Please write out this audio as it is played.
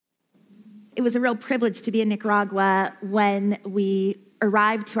It was a real privilege to be in Nicaragua. When we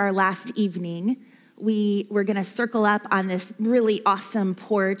arrived to our last evening, we were going to circle up on this really awesome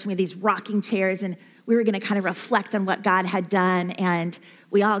porch. We had these rocking chairs, and we were going to kind of reflect on what God had done. And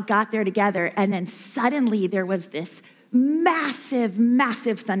we all got there together, and then suddenly there was this massive,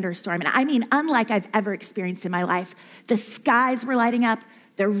 massive thunderstorm. And I mean, unlike I've ever experienced in my life. The skies were lighting up,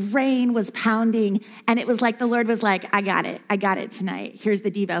 the rain was pounding, and it was like the Lord was like, I got it tonight. Here's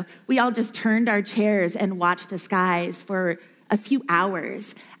the Devo. We all just turned our chairs and watched the skies for a few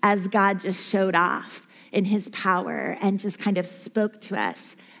hours as God just showed off in his power and just kind of spoke to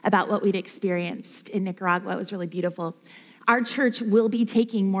us about what we'd experienced in Nicaragua. It was really beautiful. Our church will be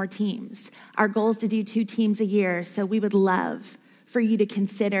taking more teams. Our goal is to do 2 teams a year, so we would love for you to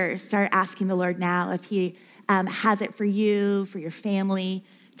consider, start asking the Lord now if he has it for you, for your family,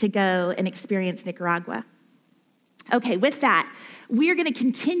 to go and experience Nicaragua. Okay, with that, we're going to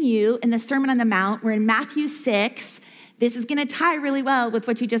continue in the Sermon on the Mount. We're in Matthew 6. This is going to tie really well with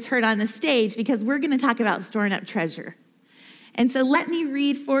what you just heard on the stage because we're going to talk about storing up treasure. And so let me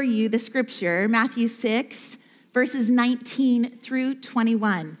read for you the scripture, Matthew 6, verses 19 through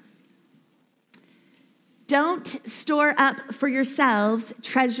 21. Don't store up for yourselves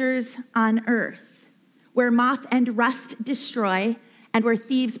treasures on earth, where moth and rust destroy and where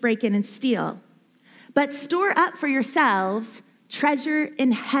thieves break in and steal. But store up for yourselves treasure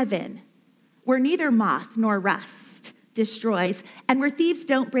in heaven, where neither moth nor rust destroys and where thieves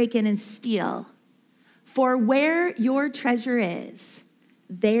don't break in and steal. For where your treasure is,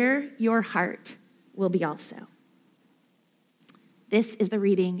 there your heart will be also. This is the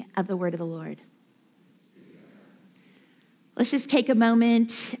reading of the word of the Lord. Let's just take a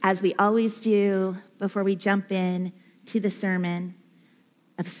moment, as we always do, before we jump in to the sermon,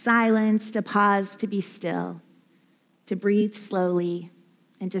 of silence, to pause, to be still, to breathe slowly,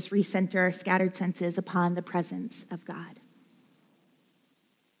 and just recenter our scattered senses upon the presence of God.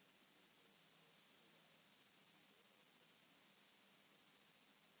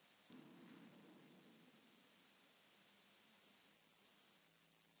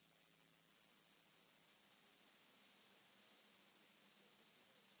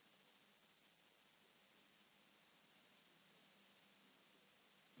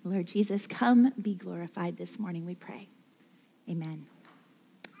 Lord Jesus, come be glorified this morning, we pray. Amen.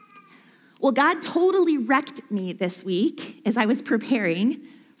 Well, God totally wrecked me this week as I was preparing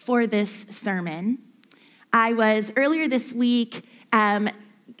for this sermon. I was earlier this week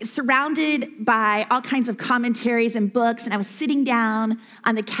surrounded by all kinds of commentaries and books, and I was sitting down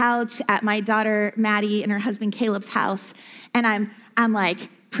on the couch at my daughter Maddie and her husband Caleb's house, and I'm like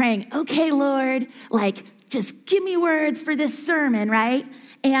praying, okay, Lord, like just give me words for this sermon, right?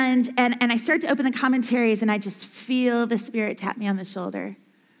 And I start to open the commentaries, and I just feel the Spirit tap me on the shoulder.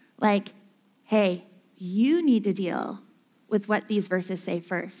 Like, hey, you need to deal with what these verses say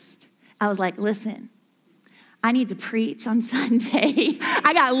first. I was like, listen, I need to preach on Sunday.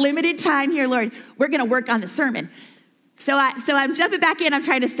 I got limited time here, Lord. We're going to work on the sermon. So I'm jumping back in. I'm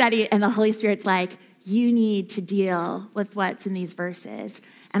trying to study it, and the Holy Spirit's like, you need to deal with what's in these verses.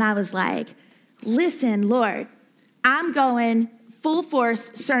 And I was like, listen, Lord, I'm going full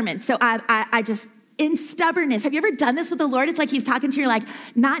force sermon. So I just, in stubbornness, have you ever done this with the Lord? It's like he's talking to you, like,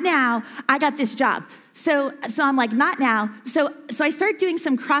 not now, I got this job. So I'm like, not now. So I start doing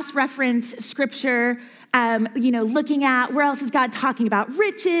some cross-reference scripture, looking at where else is God talking about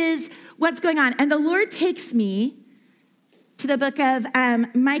riches, what's going on. And the Lord takes me to the book of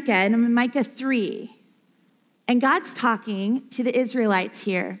Micah, and I'm in Micah 3. And God's talking to the Israelites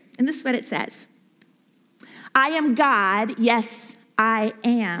here. And this is what it says. I am God, yes, I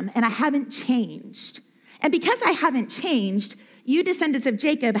am, and I haven't changed. And because I haven't changed, you descendants of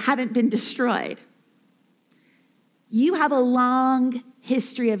Jacob haven't been destroyed. You have a long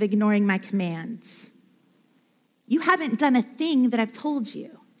history of ignoring my commands. You haven't done a thing that I've told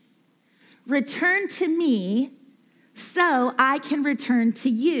you. Return to me so I can return to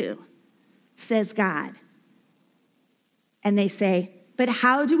you, says God. And they say, but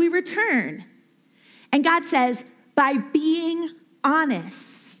how do we return? And God says, by being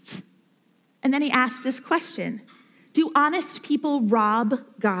honest. And then he asks this question, do honest people rob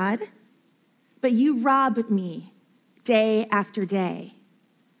God? But you rob me day after day.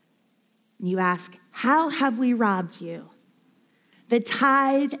 And you ask, how have we robbed you? The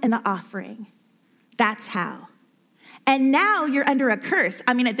tithe and the offering. That's how. And now you're under a curse.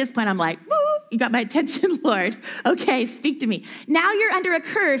 I mean, at this point, I'm like, woo, you got my attention, Lord. Okay, speak to me. Now you're under a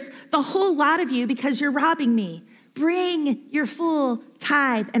curse, the whole lot of you, because you're robbing me. Bring your full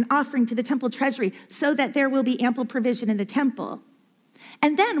tithe and offering to the temple treasury so that there will be ample provision in the temple.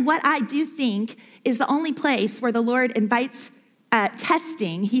 And then what I do think is the only place where the Lord invites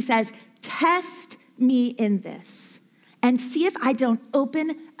testing. He says, test me in this and see if I don't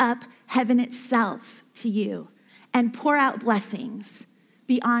open up heaven itself to you and pour out blessings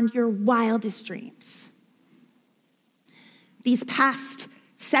beyond your wildest dreams. These past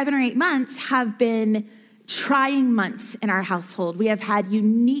 7 or 8 months have been trying months in our household. We have had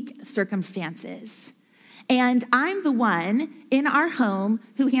unique circumstances. And I'm the one in our home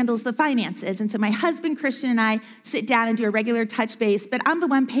who handles the finances. And so my husband, Christian, and I sit down and do a regular touch base, but I'm the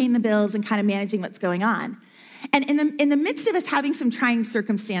one paying the bills and kind of managing what's going on. And in the midst of us having some trying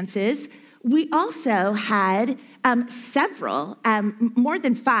circumstances, we also had several, more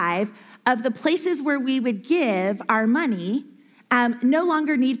than 5, of the places where we would give our money no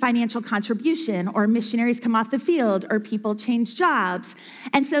longer need financial contribution, or missionaries come off the field, or people change jobs.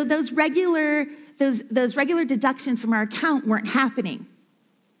 And so those regular deductions from our account weren't happening.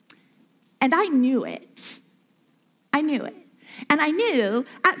 And I knew it. And I knew,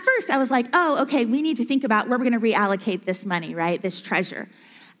 at first I was like, oh, okay, we need to think about where we're going to reallocate this money, right? This treasure.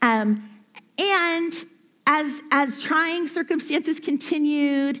 And as trying circumstances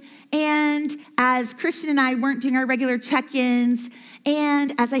continued, and as Christian and I weren't doing our regular check-ins,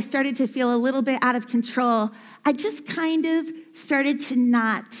 and as I started to feel a little bit out of control, I just kind of started to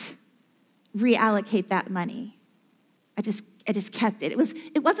not reallocate that money. I just kept it.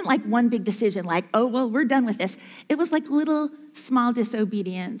 It wasn't like one big decision, like, oh, well, we're done with this. It was like little small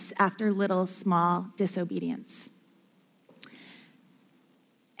disobedience after little small disobedience.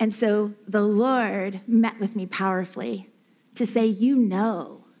 And so the Lord met with me powerfully to say, you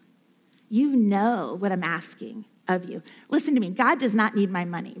know what I'm asking of you. Listen to me, God does not need my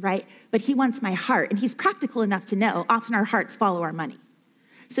money, right? But he wants my heart, and he's practical enough to know often our hearts follow our money.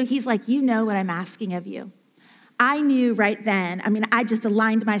 So he's like, you know what I'm asking of you. I knew right then, I just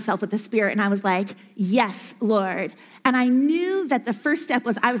aligned myself with the Spirit, and I was like, yes, Lord. And I knew that the first step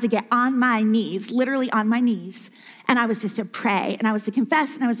was I was to get on my knees, literally on my knees, and I was just to pray, and I was to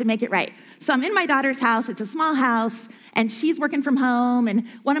confess, and I was to make it right. So I'm in my daughter's house. It's a small house, and she's working from home, and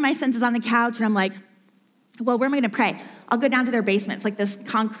one of my sons is on the couch, and I'm like, well, where am I going to pray? I'll go down to their basement. It's like this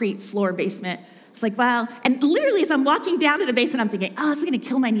concrete floor basement. It's like, well, and literally as I'm walking down to the basement, I'm thinking, oh, this is going to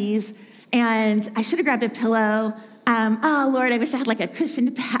kill my knees. And I should have grabbed a pillow. Oh, Lord, I wish I had like a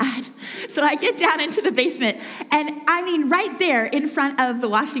cushioned pad. So I get down into the basement. And right there in front of the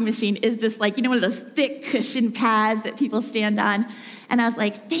washing machine is this one of those thick cushioned pads that people stand on. And I was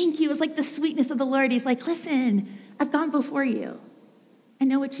like, thank you. It was like the sweetness of the Lord. He's like, listen, I've gone before you. I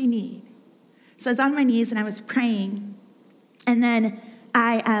know what you need. So I was on my knees and I was praying. And then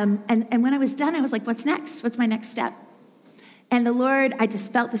and when I was done, I was like, what's next? What's my next step? And the Lord, I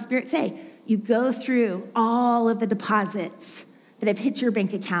just felt the Spirit say, you go through all of the deposits that have hit your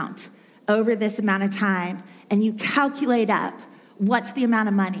bank account over this amount of time, and you calculate up what's the amount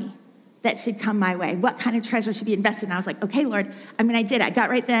of money that should come my way, what kind of treasure should be invested. And I was like, okay, Lord, I did. I got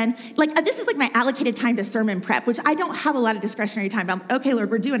right then. This is like my allocated time to sermon prep, which I don't have a lot of discretionary time. But I'm like, okay, Lord,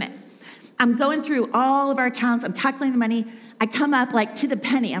 we're doing it. I'm going through all of our accounts. I'm calculating the money. I come up to the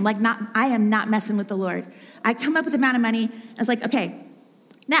penny. I am not messing with the Lord. I come up with the amount of money. I was like, okay,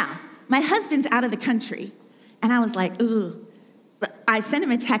 now my husband's out of the country. And I was like, ooh. I sent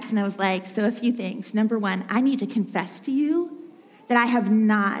him a text and I was like, so a few things. Number one, I need to confess to you that I have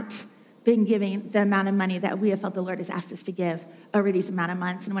not been giving the amount of money that we have felt the Lord has asked us to give over these amount of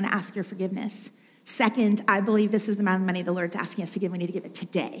months. And I want to ask your forgiveness. Second, I believe this is the amount of money the Lord's asking us to give. We need to give it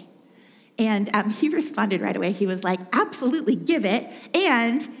today. And he responded right away. He was like, absolutely, give it.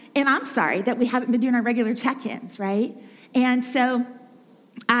 And I'm sorry that we haven't been doing our regular check-ins, right? And so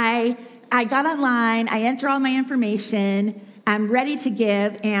I got online. I enter all my information. I'm ready to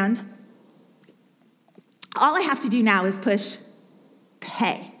give. And all I have to do now is push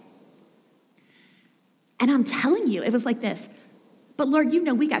pay. And I'm telling you, it was like this. But Lord,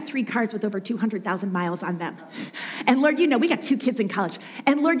 we got 3 cars with over 200,000 miles on them. And Lord, we got 2 kids in college.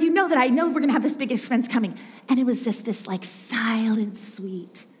 And Lord, that I know we're going to have this big expense coming. And it was just this silent,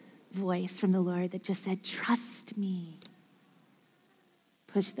 sweet voice from the Lord that just said, trust me.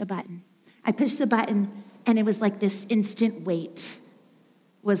 Push the button. I pushed the button and it was like this instant weight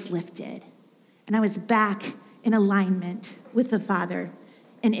was lifted. And I was back in alignment with the Father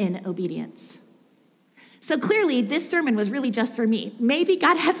and in obedience. So clearly, this sermon was really just for me. Maybe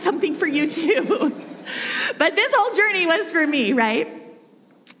God has something for you too. But this whole journey was for me, right?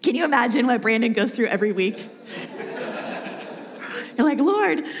 Can you imagine what Brandon goes through every week? You're like,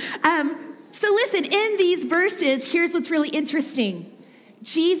 Lord. So listen, in these verses, here's what's really interesting.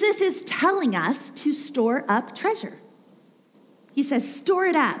 Jesus is telling us to store up treasure. He says, store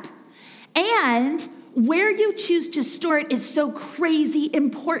it up. And where you choose to store it is so crazy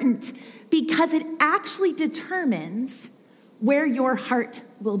important because it actually determines where your heart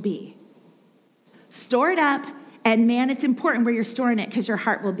will be. Store it up, and man, it's important where you're storing it because your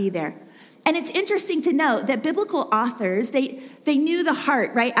heart will be there. And it's interesting to note that biblical authors, they knew the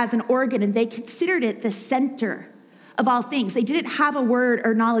heart, right, as an organ, and they considered it the center of all things. They didn't have a word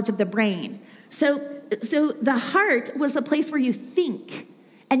or knowledge of the brain. So the heart was the place where you think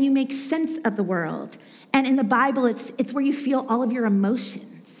and you make sense of the world. And in the Bible, it's where you feel all of your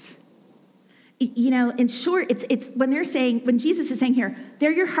emotions. You know, in short, it's when Jesus is saying here,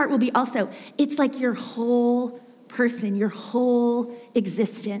 there your heart will be also. It's like your whole person, your whole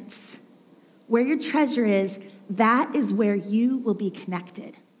existence. Where your treasure is, that is where you will be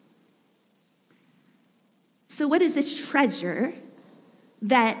connected. So what is this treasure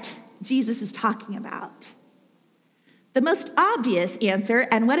that Jesus is talking about? The most obvious answer,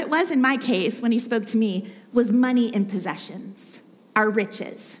 and what it was in my case when he spoke to me, was money and possessions, our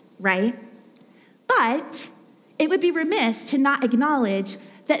riches, right? But it would be remiss to not acknowledge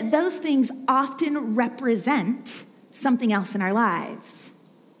that those things often represent something else in our lives.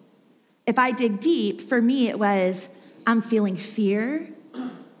 If I dig deep, for me it was, I'm feeling fear,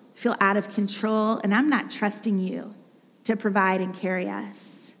 feel out of control, and I'm not trusting you to provide and carry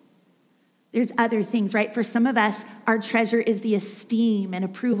us. There's other things, right? For some of us, our treasure is the esteem and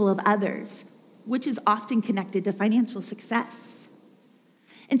approval of others, which is often connected to financial success.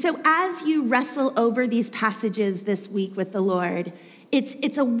 And so as you wrestle over these passages this week with the Lord,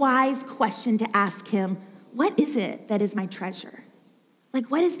 it's a wise question to ask him, what is it that is my treasure? Like,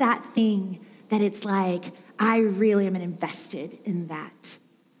 what is that thing that it's like, I really am invested in that?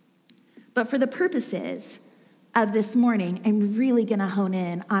 But for the purposes of this morning, I'm really gonna hone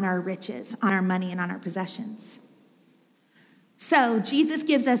in on our riches, on our money, and on our possessions. So Jesus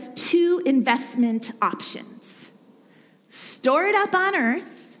gives us two investment options. Store it up on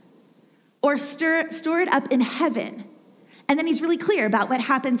earth or store it up in heaven. And then he's really clear about what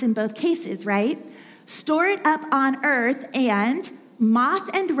happens in both cases, right? Store it up on earth and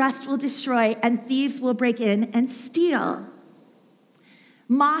moth and rust will destroy and thieves will break in and steal.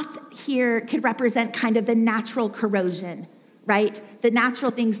 Moth here could represent kind of the natural corrosion, right? The natural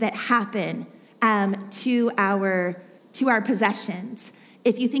things that happen to our possessions.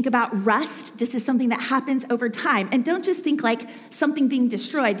 If you think about rust, this is something that happens over time. And don't just think like something being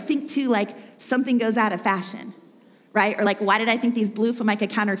destroyed. Think too like something goes out of fashion, right? Or like, why did I think these blue Formica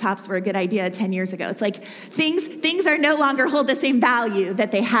countertops were a good idea 10 years ago? It's like things are no longer hold the same value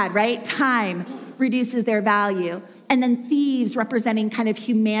that they had, right? Time reduces their value. And then thieves representing kind of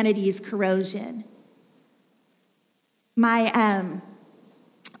humanity's corrosion. The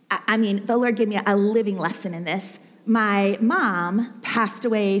Lord gave me a living lesson in this. My mom passed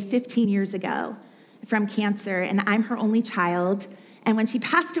away 15 years ago from cancer, and I'm her only child. And when she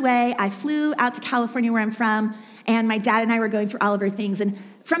passed away, I flew out to California, where I'm from, and my dad and I were going through all of her things. And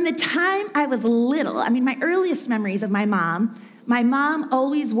from the time I was little, my earliest memories of my mom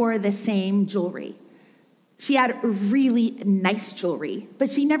always wore the same jewelry. She had really nice jewelry, but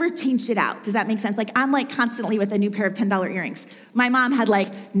she never changed it out. Does that make sense? Like, I'm like constantly with a new pair of $10 earrings. My mom had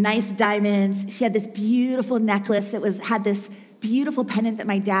like nice diamonds. She had this beautiful necklace that had this beautiful pendant that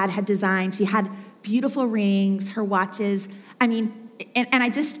my dad had designed. She had beautiful rings, her watches. And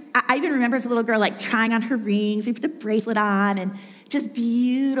I even remember as a little girl, like trying on her rings, with the bracelet on, and just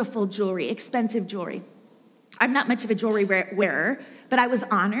beautiful jewelry, expensive jewelry. I'm not much of a jewelry wearer, but I was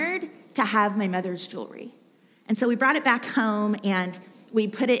honored to have my mother's jewelry. And so we brought it back home and we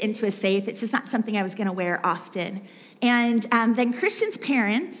put it into a safe. It's just not something I was gonna wear often. And then Christian's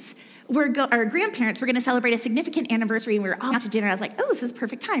parents, our grandparents were gonna celebrate a significant anniversary, and we were all out to dinner. I was like, oh, this is a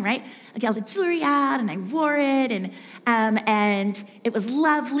perfect time, right? I got all the jewelry out and I wore it, and it was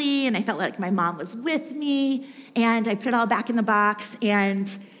lovely, and I felt like my mom was with me, and I put it all back in the box, and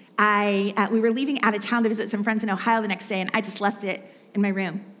we were leaving out of town to visit some friends in Ohio the next day, and I just left it in my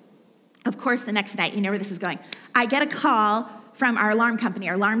room. Of course, the next night, you know where this is going. I get a call from our alarm company.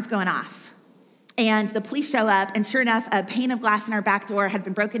 Our alarm's going off. And the police show up, and sure enough, a pane of glass in our back door had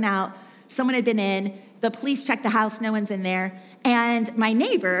been broken out. Someone had been in. The police checked the house. No one's in there. And my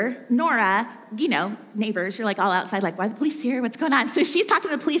neighbor, Nora, neighbors, you're like all outside, like, why are the police here? What's going on? So she's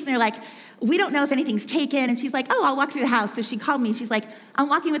talking to the police, and they're like, we don't know if anything's taken. And she's like, oh, I'll walk through the house. So she called me. She's like, I'm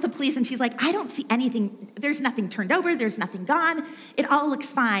walking with the police. And she's like, I don't see anything. There's nothing turned over. There's nothing gone. It all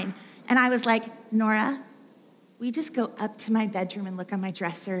looks fine. And I was like, Nora, we just go up to my bedroom and look on my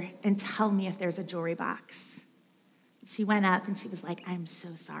dresser and tell me if there's a jewelry box. She went up and she was like, I'm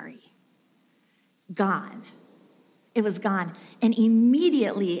so sorry. Gone. It was gone. And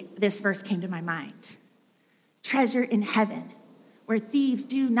immediately this verse came to my mind. Treasure in heaven, where thieves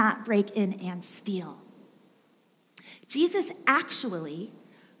do not break in and steal. Jesus actually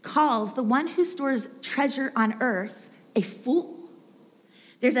calls the one who stores treasure on earth a fool.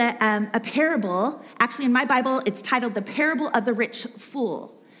 There's a parable, actually in my Bible, it's titled The Parable of the Rich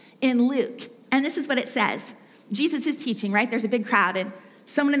Fool in Luke. And this is what it says. Jesus is teaching, right? There's a big crowd, and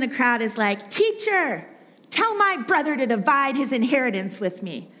someone in the crowd is like, "Teacher, tell my brother to divide his inheritance with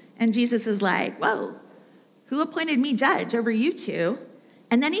me." And Jesus is like, "Whoa, who appointed me judge over you two?"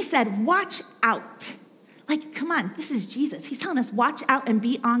 And then he said, "Watch out." Like, come on, this is Jesus. He's telling us, watch out and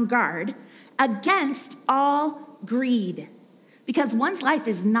be on guard against all greed, because one's life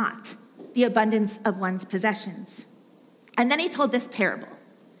is not the abundance of one's possessions. And then he told this parable.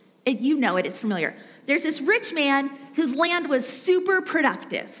 You know it, it's familiar. There's this rich man whose land was super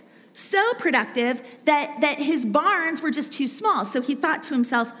productive, so productive that his barns were just too small. So he thought to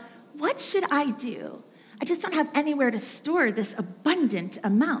himself, what should I do? I just don't have anywhere to store this abundant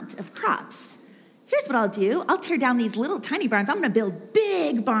amount of crops. Here's what I'll do. I'll tear down these little tiny barns. I'm going to build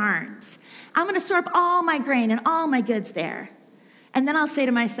big barns. I'm going to store up all my grain and all my goods there. And then I'll say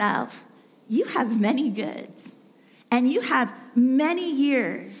to myself, you have many goods, and you have many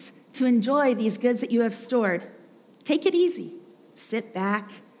years to enjoy these goods that you have stored. Take it easy. Sit back,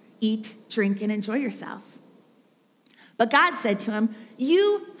 eat, drink, and enjoy yourself. But God said to him,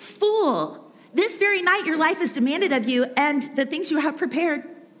 "You fool, this very night your life is demanded of you, and the things you have prepared,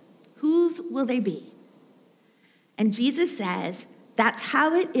 whose will they be?" And Jesus says, that's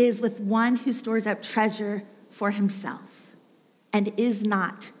how it is with one who stores up treasure for himself and is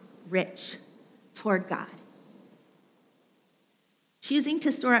not rich toward God. Choosing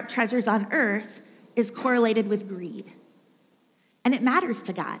to store up treasures on earth is correlated with greed. And it matters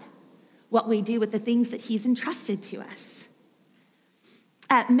to God what we do with the things that he's entrusted to us.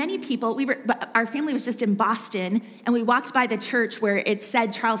 Many people, our family was just in Boston, and we walked by the church where it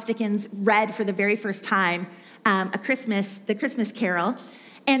said Charles Dickens read for the very first time the Christmas Carol.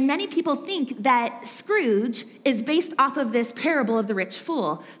 And many people think that Scrooge is based off of this parable of the rich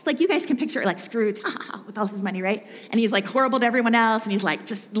fool. It's like, you guys can picture it like Scrooge with all his money, right? And he's like horrible to everyone else, and he's like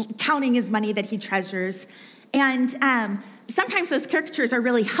just counting his money that he treasures. And sometimes those caricatures are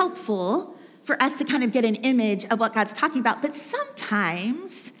really helpful for us to kind of get an image of what God's talking about. But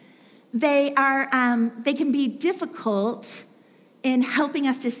sometimes they can be difficult in helping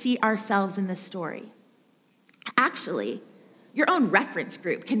us to see ourselves in the story. Actually, your own reference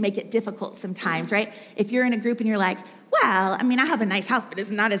group can make it difficult sometimes, right? If you're in a group and you're like, well, I mean, I have a nice house, but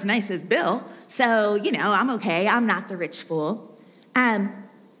it's not as nice as Bill. So, I'm okay. I'm not the rich fool.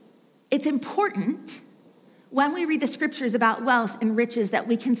 It's important when we read the scriptures about wealth and riches that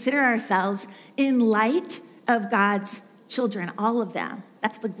we consider ourselves in light of God's children, all of them.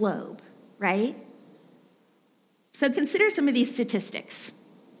 That's the globe, right? So consider some of these statistics.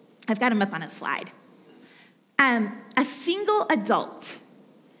 I've got them up on a slide. A single adult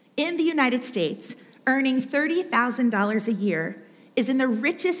in the United States earning $30,000 a year is in the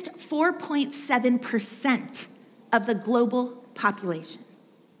richest 4.7% of the global population.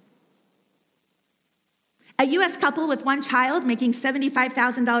 A U.S. couple with one child making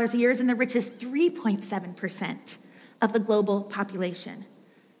 $75,000 a year is in the richest 3.7% of the global population.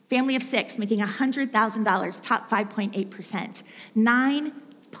 Family of six making $100,000, top 5.8%.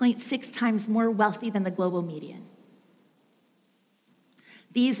 9.6 times more wealthy than the global median.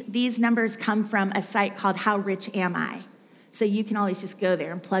 These numbers come from a site called How Rich Am I? So you can always just go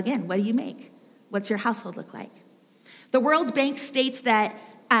there and plug in. What do you make? What's your household look like? The World Bank states that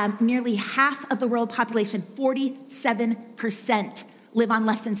nearly half of the world population, 47%, live on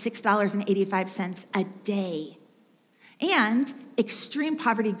less than $6.85 a day. And extreme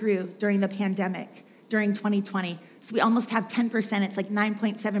poverty grew during the pandemic, during 2020. So we almost have 10%. It's like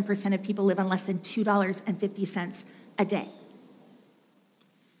 9.7% of people live on less than $2.50 a day.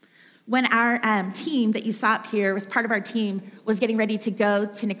 When our team that you saw up here was part of our team was getting ready to go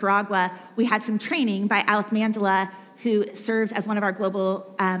to Nicaragua, we had some training by Alec Mandela, who serves as one of our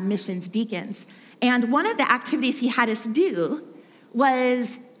global missions deacons. And one of the activities he had us do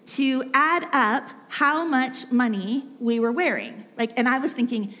was to add up how much money we were wearing. And I was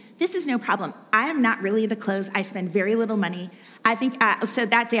thinking, this is no problem. I am not really into clothes. I spend very little money. I think, so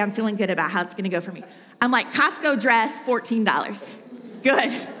that day I'm feeling good about how it's gonna go for me. I'm like, Costco dress, $14.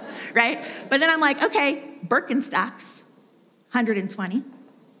 Good, right? But then I'm like, okay, Birkenstocks, $120.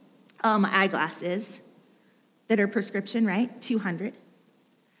 My eyeglasses that are prescription, right? $200.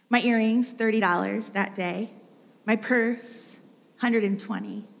 My earrings, $30 that day. My purse,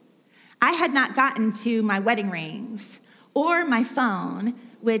 $120. I had not gotten to my wedding rings or my phone,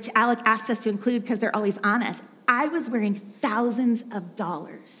 which Alec asked us to include because they're always on us. I was wearing thousands of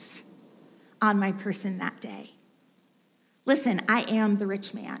dollars on my person that day. Listen, I am the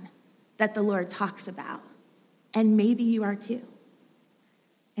rich man that the Lord talks about, and maybe you are too.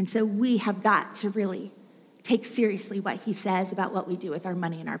 And so we have got to really take seriously what he says about what we do with our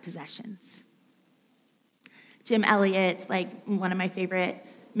money and our possessions. Jim Elliot's like one of my favorite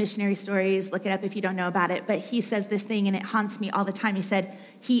missionary stories. Look it up if you don't know about it. But he says this thing, and it haunts me all the time. He said,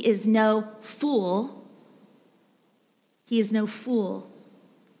 he is no fool. He is no fool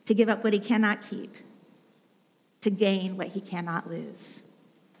to give up what he cannot keep, to gain what he cannot lose.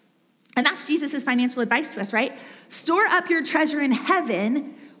 And that's Jesus' financial advice to us, right? Store up your treasure in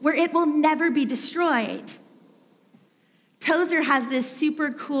heaven where it will never be destroyed. Tozer has this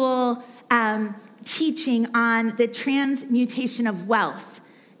super cool teaching on the transmutation of wealth.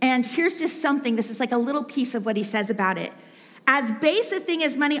 And here's just something, this is like a little piece of what he says about it. As base a thing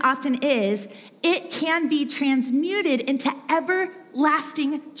as money often is, it can be transmuted into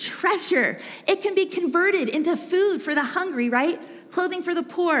everlasting treasure. It can be converted into food for the hungry, right? Clothing for the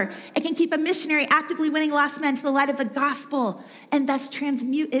poor. It can keep a missionary actively winning lost men to the light of the gospel and thus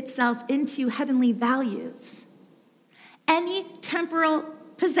transmute itself into heavenly values. Any temporal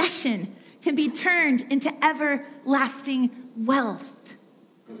possession can be turned into everlasting wealth.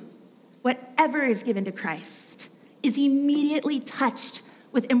 Whatever is given to Christ is immediately touched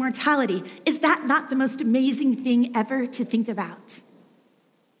with immortality. Is that not the most amazing thing ever to think about?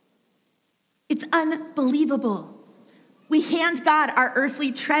 It's unbelievable. We hand God our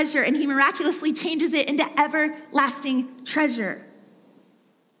earthly treasure, and he miraculously changes it into everlasting treasure.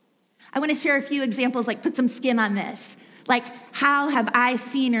 I want to share a few examples, like put some skin on this. Like, how have I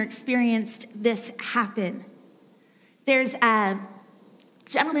seen or experienced this happen? There's a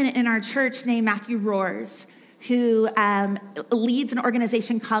gentleman in our church named Matthew Roars who leads an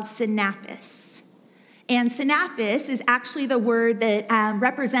organization called Synapis. And Synapis is actually the word that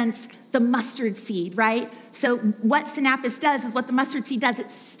represents the mustard seed, right? So what Synapis does is what the mustard seed does.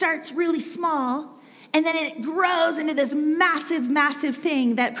 It starts really small, and then it grows into this massive, massive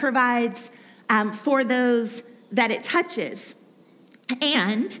thing that provides for those that it touches.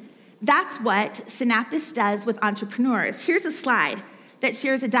 And that's what Synapis does with entrepreneurs. Here's a slide that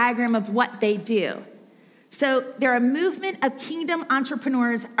shares a diagram of what they do. So they're a movement of kingdom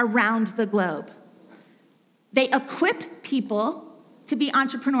entrepreneurs around the globe. They equip people to be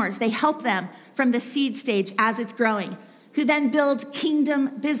entrepreneurs. They help them from the seed stage as it's growing, who then build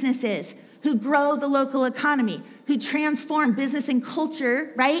kingdom businesses, who grow the local economy, who transform business and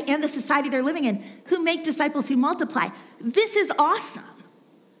culture, right, and the society they're living in, who make disciples who multiply. This is awesome.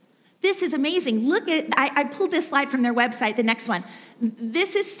 This is amazing. Look at, I pulled this slide from their website, the next one.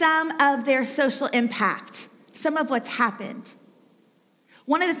 This is some of their social impact, some of what's happened.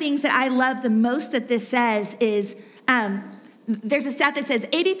 One of the things that I love the most that this says is, there's a stat that says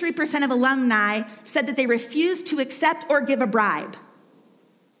 83% of alumni said that they refused to accept or give a bribe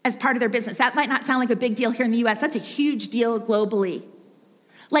as part of their business. That might not sound like a big deal here in the US. That's a huge deal globally.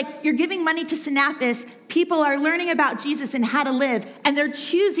 Like, you're giving money to Synapis, people are learning about Jesus and how to live, and they're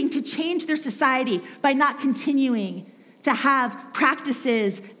choosing to change their society by not continuing to have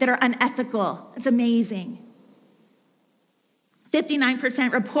practices that are unethical. It's amazing.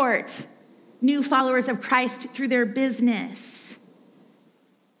 59% report new followers of Christ through their business.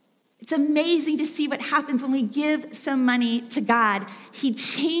 It's amazing to see what happens when we give some money to God. He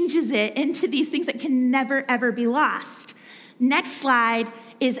changes it into these things that can never, ever be lost. Next slide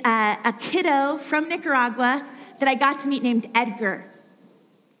is a kiddo from Nicaragua that I got to meet named Edgar.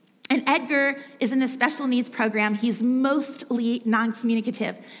 And Edgar is in the special needs program. He's mostly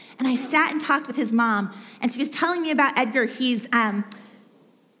non-communicative. And I sat and talked with his mom, and she was telling me about Edgar. He's,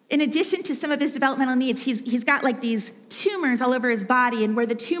 in addition to some of his developmental needs, he's got like these tumors all over his body, and where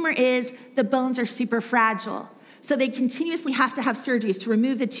the tumor is, the bones are super fragile. So they continuously have to have surgeries to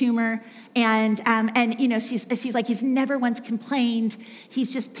remove the tumor. And you know, she's like, he's never once complained.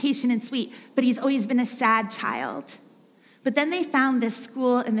 He's just patient and sweet, but he's always been a sad child. But then they found this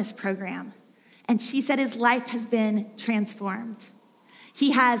school and this program, and she said his life has been transformed.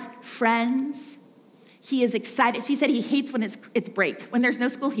 He has friends. He is excited. She said he hates when it's break. When there's no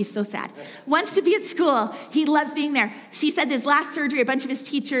school, he's so sad. Wants to be at school. He loves being there. She said this last surgery, a bunch of his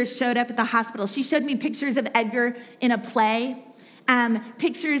teachers showed up at the hospital. She showed me pictures of Edgar in a play,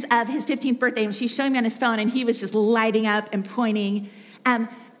 pictures of his 15th birthday, and she's showing me on his phone, and he was just lighting up and pointing.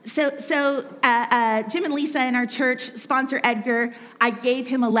 So Jim and Lisa in our church sponsor Edgar. I gave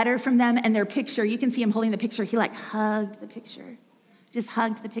him a letter from them and their picture. You can see him holding the picture. He like hugged the picture, just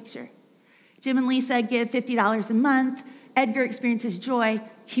hugged the picture. Jim and Lisa give $50 a month. Edgar experiences joy,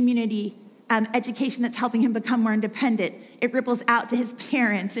 community, education that's helping him become more independent. It ripples out to his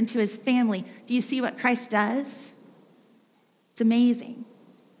parents and to his family. Do you see what Christ does? It's amazing.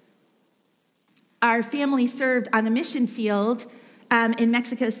 Our family served on the mission field in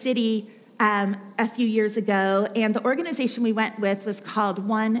Mexico City a few years ago, and the organization we went with was called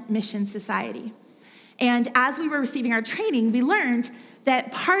One Mission Society. And as we were receiving our training, we learned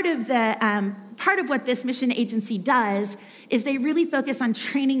that part of what this mission agency does is they really focus on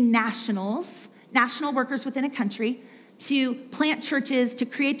training national workers within a country to plant churches, to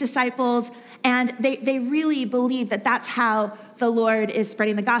create disciples, and they really believe that that's how the Lord is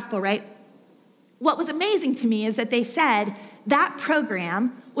spreading the gospel, right? What was amazing to me is that they said that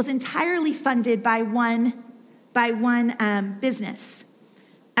program was entirely funded by one business.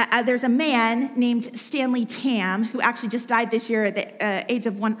 There's a man named Stanley Tam, who actually just died this year at the age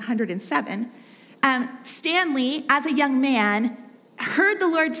of 107. Stanley, as a young man, heard the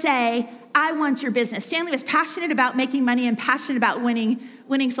Lord say, I want your business. Stanley was passionate about making money and passionate about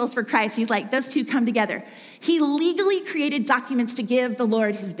winning souls for Christ. He's like, those two come together. He legally created documents to give the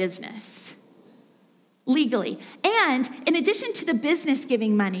Lord his business. Legally. And in addition to the business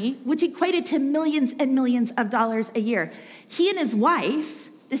giving money, which equated to millions and millions of dollars a year, he and his wife,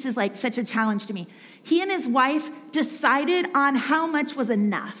 this is like such a challenge to me, he and his wife decided on how much was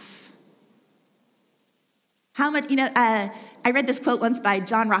enough. How much, I read this quote once by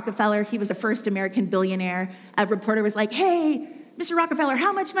John Rockefeller. He was the first American billionaire. A reporter was like, hey, Mr. Rockefeller,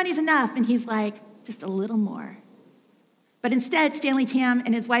 how much money is enough? And he's like, just a little more. But instead, Stanley Tam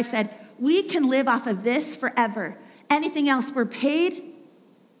and his wife said, we can live off of this forever. Anything else we're paid,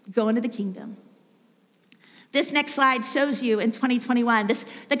 go into the kingdom. This next slide shows you in 2021,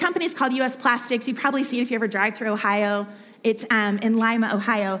 the company is called U.S. Plastics. You probably see it if you ever drive through Ohio. It's in Lima,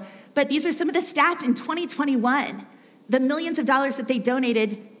 Ohio. But these are some of the stats in 2021, the millions of dollars that they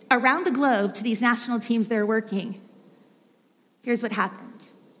donated around the globe to these national teams that are working. Here's what happened.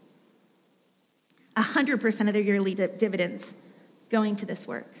 100% of their yearly dividends going to this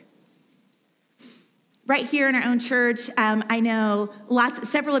work. Right here in our own church, I know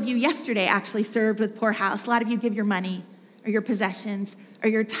several of you yesterday actually served with Poor House. A lot of you give your money or your possessions or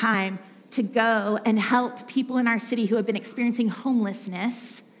your time to go and help people in our city who have been experiencing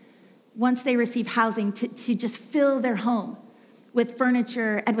homelessness once they receive housing to just fill their home with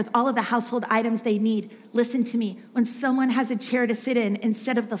furniture and with all of the household items they need. Listen to me. When someone has a chair to sit in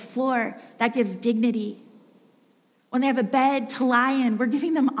instead of the floor, that gives dignity. When they have a bed to lie in, we're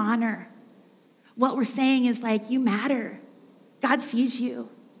giving them honor. What we're saying is like, you matter. God sees you.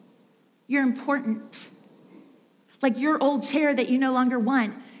 You're important. Like your old chair that you no longer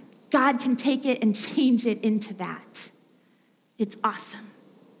want, God can take it and change it into that. It's awesome.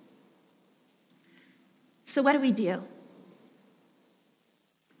 So what do?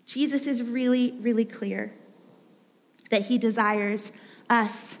 Jesus is really, really clear that he desires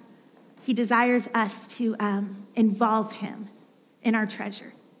us to involve him in our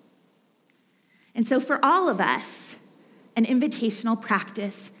treasure. And so for all of us, an invitational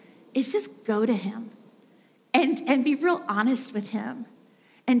practice is just go to him and be real honest with him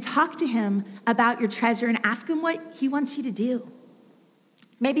and talk to him about your treasure and ask him what he wants you to do.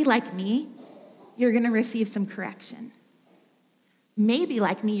 Maybe like me, you're going to receive some correction. Maybe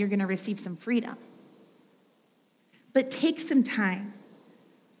like me, you're going to receive some freedom. But take some time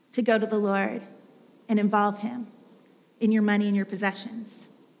to go to the Lord and involve him in your money and your possessions.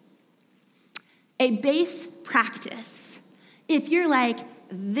 A base practice, if you're like,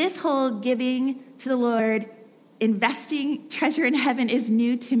 this whole giving to the Lord, investing treasure in heaven is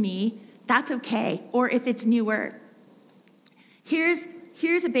new to me, that's okay. Or if it's newer, here's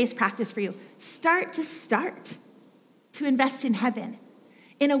a base practice for you. Start to invest in heaven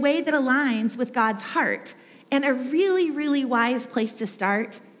in a way that aligns with God's heart. And a really, really wise place to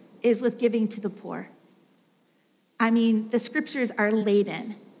start is with giving to the poor. I mean, the scriptures are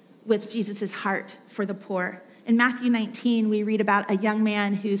laden with Jesus' heart for the poor. In Matthew 19, we read about a young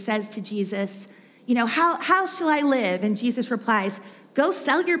man who says to Jesus, how shall I live? And Jesus replies, go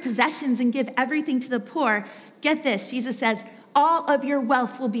sell your possessions and give everything to the poor. Get this, Jesus says, all of your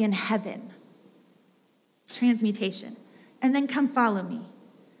wealth will be in heaven. Transmutation. And then come follow me.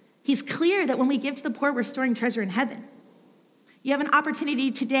 He's clear that when we give to the poor, we're storing treasure in heaven. You have an opportunity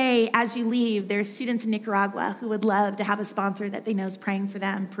today as you leave. There's students in Nicaragua who would love to have a sponsor that they know is praying for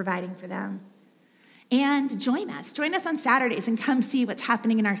them, providing for them. And join us. Join us on Saturdays and come see what's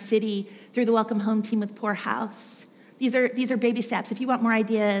happening in our city through the Welcome Home team with Poor House. These are baby steps. If you want more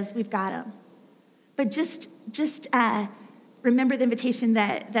ideas, we've got them. But just remember the invitation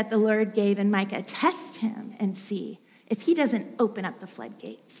that the Lord gave in Micah. Test him and see if he doesn't open up the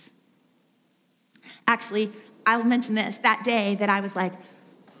floodgates. Actually, I'll mention this. That day that I was like,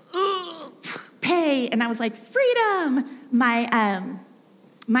 ooh, pay, and I was like, freedom.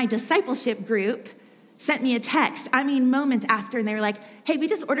 My discipleship group sent me a text, moments after, and they were like, hey, we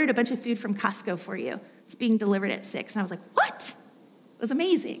just ordered a bunch of food from Costco for you. It's being delivered at 6. And I was like, what? It was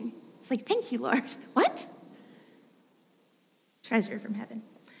amazing. It's like, thank you, Lord. What? Treasure from heaven.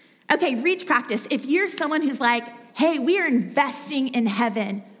 Okay, reach practice. If you're someone who's like, hey, we are investing in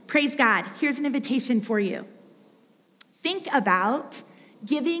heaven, praise God. Here's an invitation for you. Think about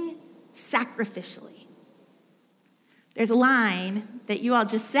giving sacrificially. There's a line that you all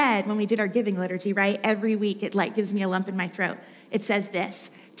just said when we did our giving liturgy, right? Every week it gives me a lump in my throat. It says this: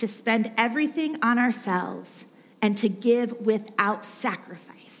 to spend everything on ourselves and to give without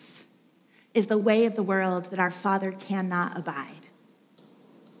sacrifice is the way of the world that our Father cannot abide.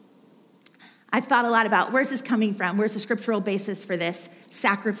 I've thought a lot about where's this coming from? Where's the scriptural basis for this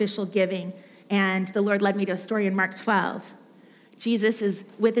sacrificial giving? And the Lord led me to a story in Mark 12. Jesus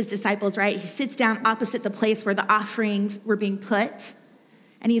is with his disciples, right? He sits down opposite the place where the offerings were being put,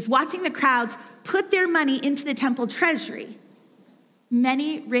 and he's watching the crowds put their money into the temple treasury.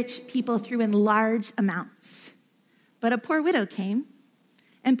 Many rich people threw in large amounts, but a poor widow came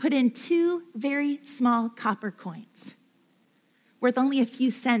and put in 2 very small copper coins worth only a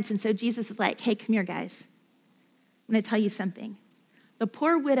few cents. And so Jesus is like, hey, come here, guys. I'm going to tell you something. The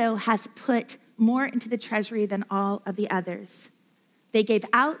poor widow has put more into the treasury than all of the others. They gave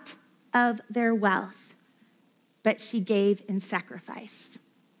out of their wealth, but she gave in sacrifice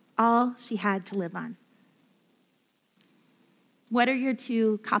all she had to live on. What are your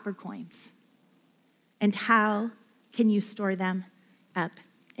 2 copper coins? And how can you store them up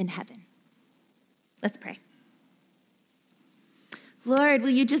in heaven? Let's pray. Lord, will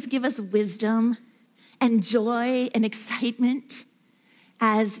you just give us wisdom and joy and excitement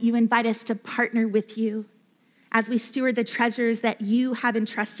as you invite us to partner with you, as we steward the treasures that you have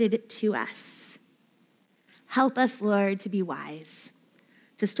entrusted to us. Help us, Lord, to be wise,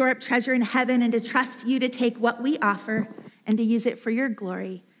 to store up treasure in heaven and to trust you to take what we offer and to use it for your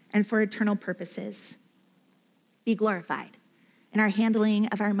glory and for eternal purposes. Be glorified in our handling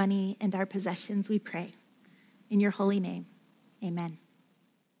of our money and our possessions, we pray. In your holy name, amen.